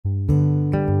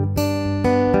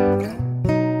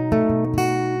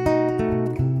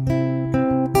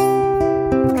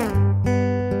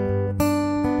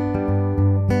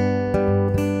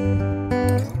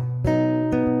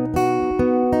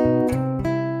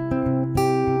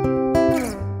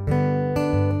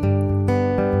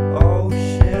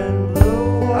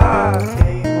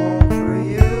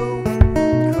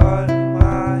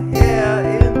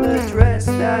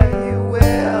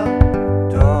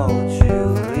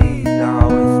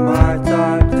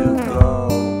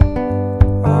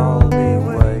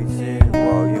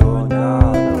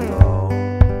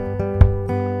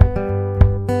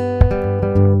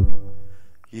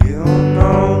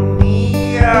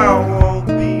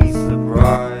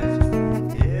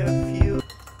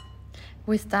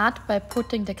start by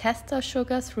putting the caster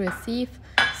sugar through a sieve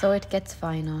so it gets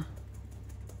finer.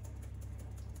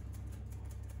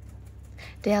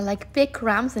 There are like big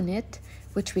crumbs in it,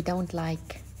 which we don't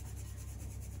like.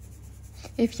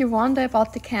 If you wonder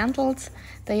about the candles,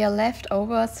 they are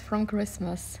leftovers from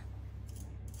Christmas.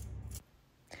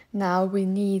 Now we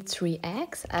need 3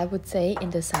 eggs, I would say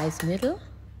in the size middle.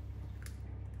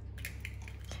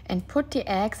 And put the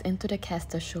eggs into the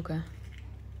caster sugar.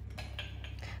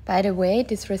 By the way,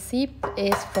 this recipe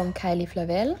is from Kylie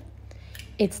Flavell.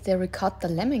 It's the ricotta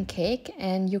lemon cake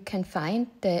and you can find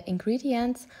the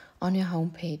ingredients on your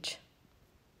homepage.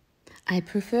 I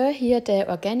prefer here the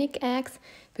organic eggs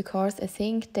because I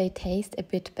think they taste a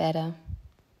bit better.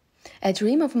 A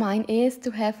dream of mine is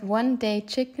to have one-day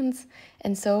chickens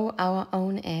and so our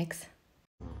own eggs.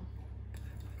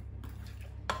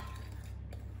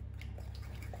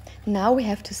 Now we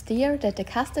have to stir that the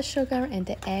caster sugar and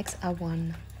the eggs are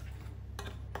one.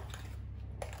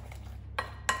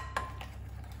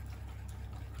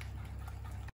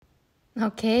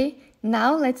 Okay,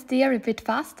 now let's stir a bit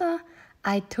faster.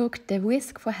 I took the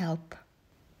whisk for help.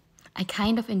 I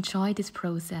kind of enjoy this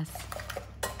process.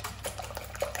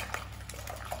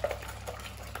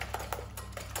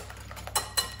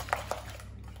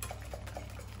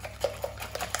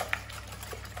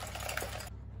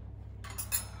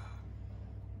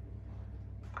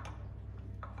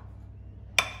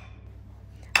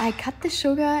 I cut the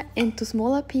sugar into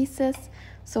smaller pieces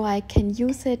so I can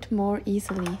use it more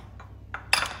easily.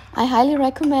 I highly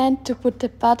recommend to put the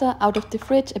butter out of the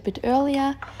fridge a bit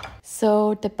earlier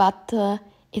so the butter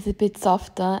is a bit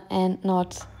softer and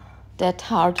not that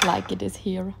hard like it is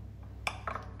here.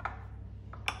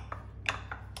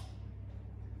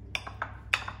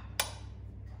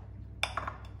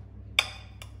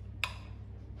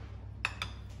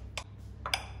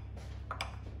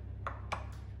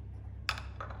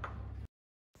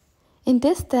 In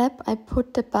this step, I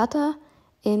put the butter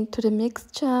into the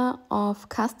mixture of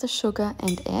caster sugar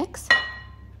and eggs.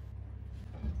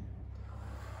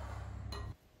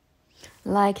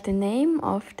 Like the name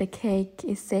of the cake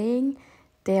is saying,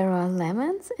 there are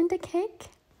lemons in the cake.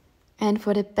 And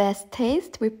for the best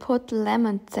taste, we put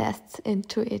lemon zest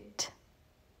into it.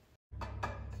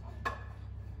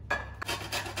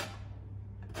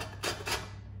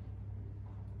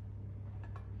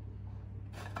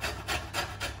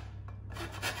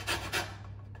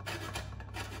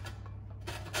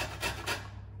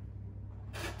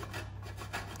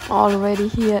 Already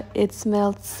here it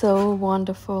smells so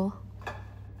wonderful.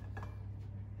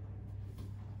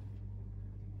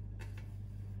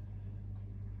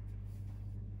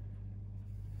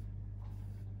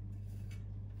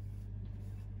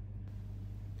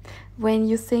 When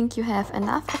you think you have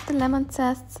enough of the lemon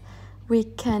zests, we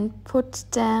can put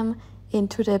them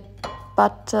into the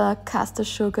butter, caster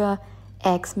sugar,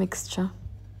 eggs mixture.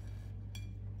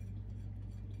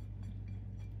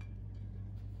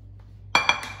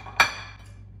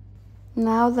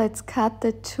 Now let's cut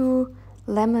the 2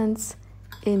 lemons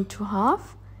into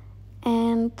half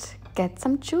and get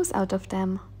some juice out of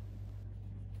them.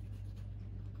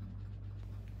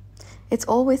 It's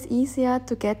always easier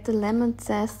to get the lemon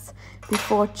zests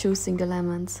before juicing the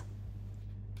lemons.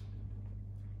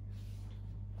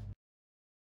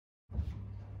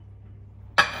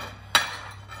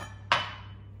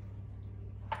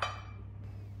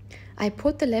 I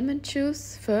put the lemon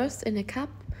juice first in a cup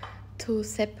to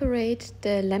separate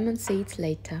the lemon seeds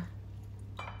later.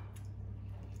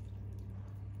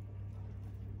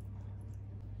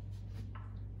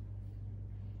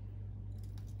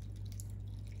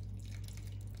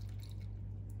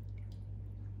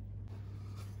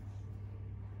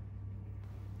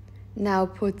 Now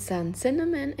put some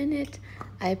cinnamon in it.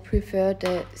 I prefer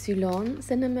the Ceylon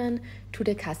cinnamon to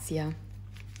the cassia.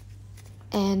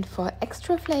 And for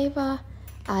extra flavor,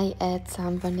 I add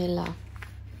some vanilla.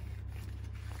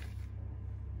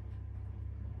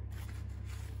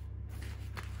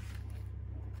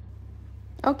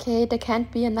 Okay, there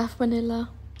can't be enough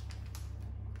vanilla.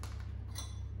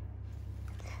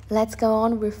 Let's go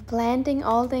on with blending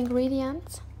all the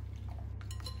ingredients.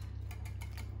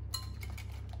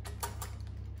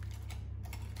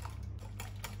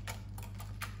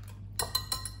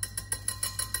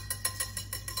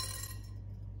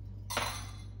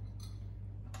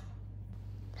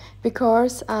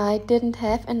 Because I didn't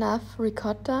have enough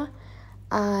ricotta,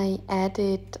 I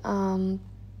added some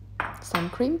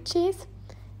cream cheese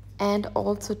and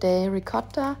also the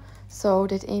ricotta, so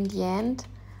that in the end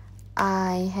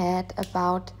I had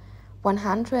about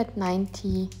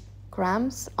 190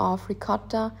 grams of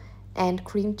ricotta and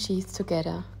cream cheese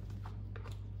together.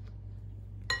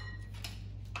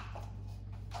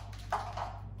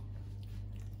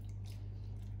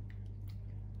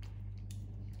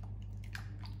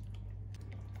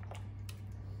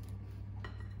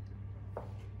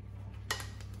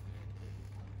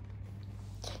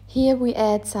 Here we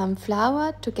add some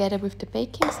flour together with the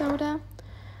baking soda.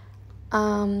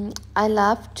 I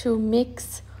love to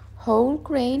mix whole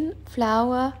grain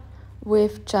flour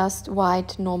with just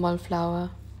white normal flour.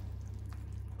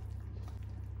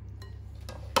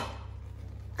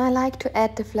 I like to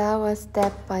add the flour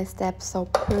step by step, so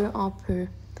peu à peu.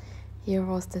 Here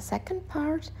was the second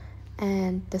part,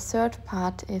 and the third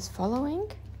part is following.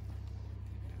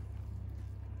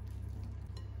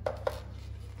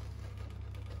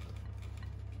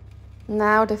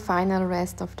 Now the final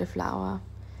rest of the flour,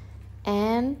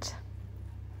 and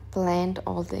blend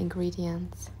all the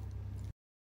ingredients.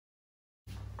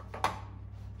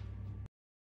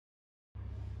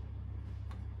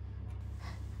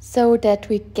 So that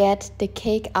we get the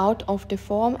cake out of the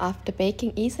form after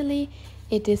baking easily,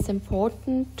 it is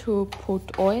important to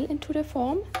put oil into the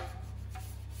form.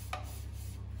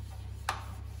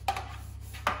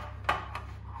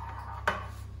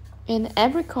 In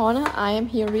every corner I am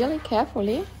here really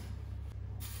carefully.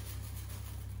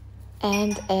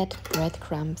 And add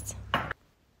breadcrumbs.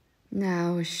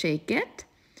 Now shake it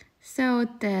so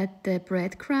that the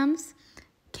breadcrumbs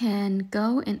can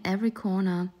go in every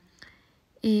corner.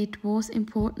 It was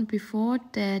important before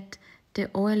that the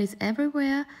oil is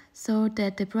everywhere so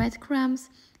that the breadcrumbs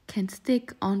can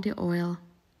stick on the oil.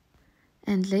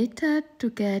 And later to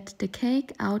get the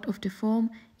cake out of the form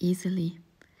easily.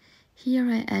 Here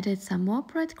I added some more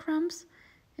breadcrumbs.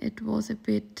 It was a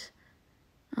bit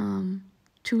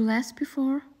too less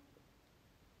before.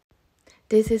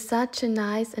 This is such a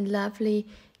nice and lovely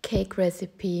cake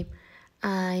recipe.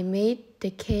 I made the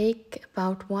cake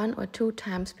about 1 or 2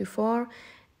 times before,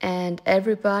 and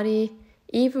everybody,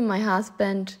 even my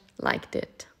husband, liked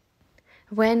it.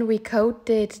 When we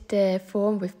coated the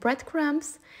form with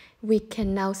breadcrumbs, we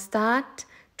can now start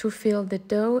to fill the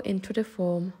dough into the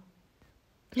form.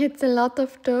 It's a lot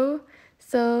of dough,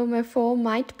 so my form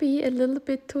might be a little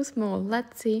bit too small.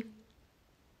 Let's see.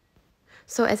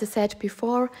 So as I said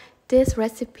before, this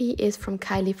recipe is from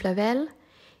Kylie Flavell.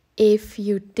 If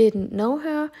you didn't know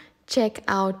her, check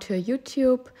out her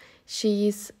YouTube.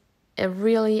 She's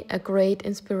really a great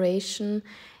inspiration,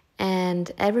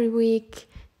 and every week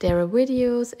there are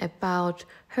videos about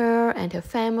her and her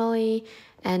family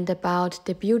and about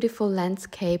the beautiful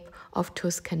landscape of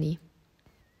Tuscany.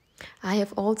 I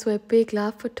have also a big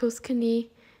love for Tuscany,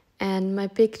 and my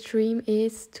big dream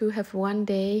is to have one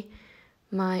day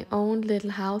my own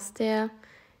little house there,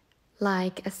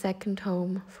 like a second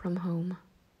home from home.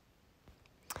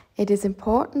 It is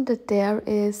important that there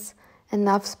is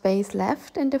enough space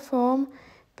left in the form,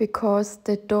 because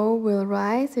the dough will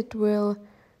rise, it will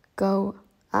go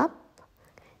up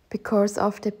because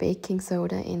of the baking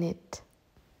soda in it.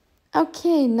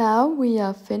 Okay, now we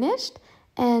are finished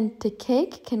and the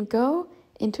cake can go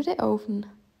into the oven.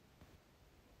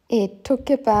 It took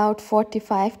about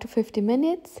 45 to 50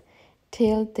 minutes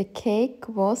till the cake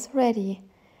was ready.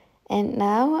 And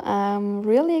now I'm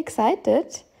really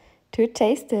excited to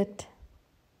taste it.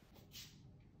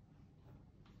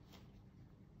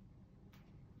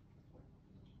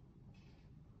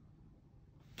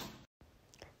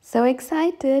 So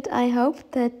excited! I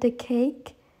hope that the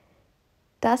cake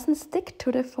doesn't stick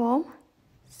to the form.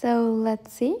 So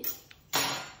let's see.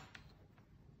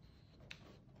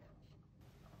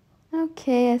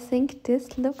 Okay, I think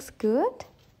this looks good.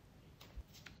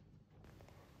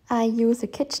 I use a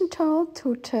kitchen towel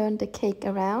to turn the cake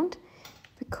around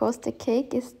because the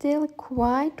cake is still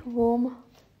quite warm.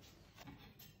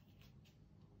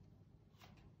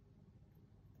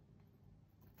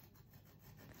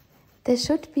 There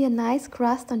should be a nice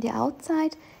crust on the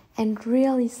outside and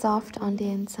really soft on the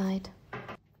inside.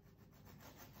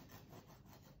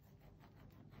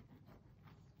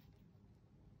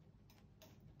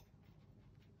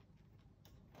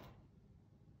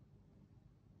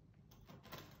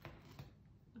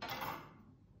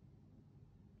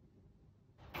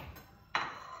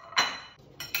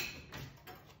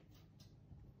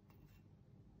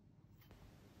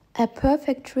 A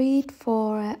perfect treat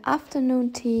for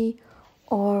afternoon tea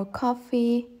or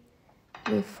coffee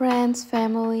with friends,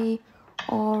 family,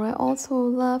 or I also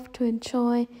love to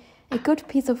enjoy a good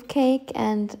piece of cake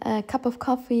and a cup of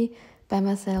coffee by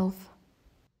myself.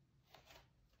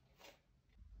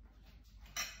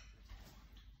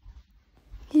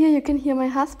 Here you can hear my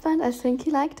husband. I think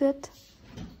he liked it.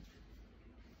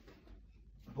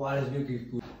 Boah, das ist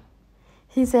wirklich gut.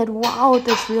 He said, wow,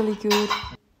 that's really good.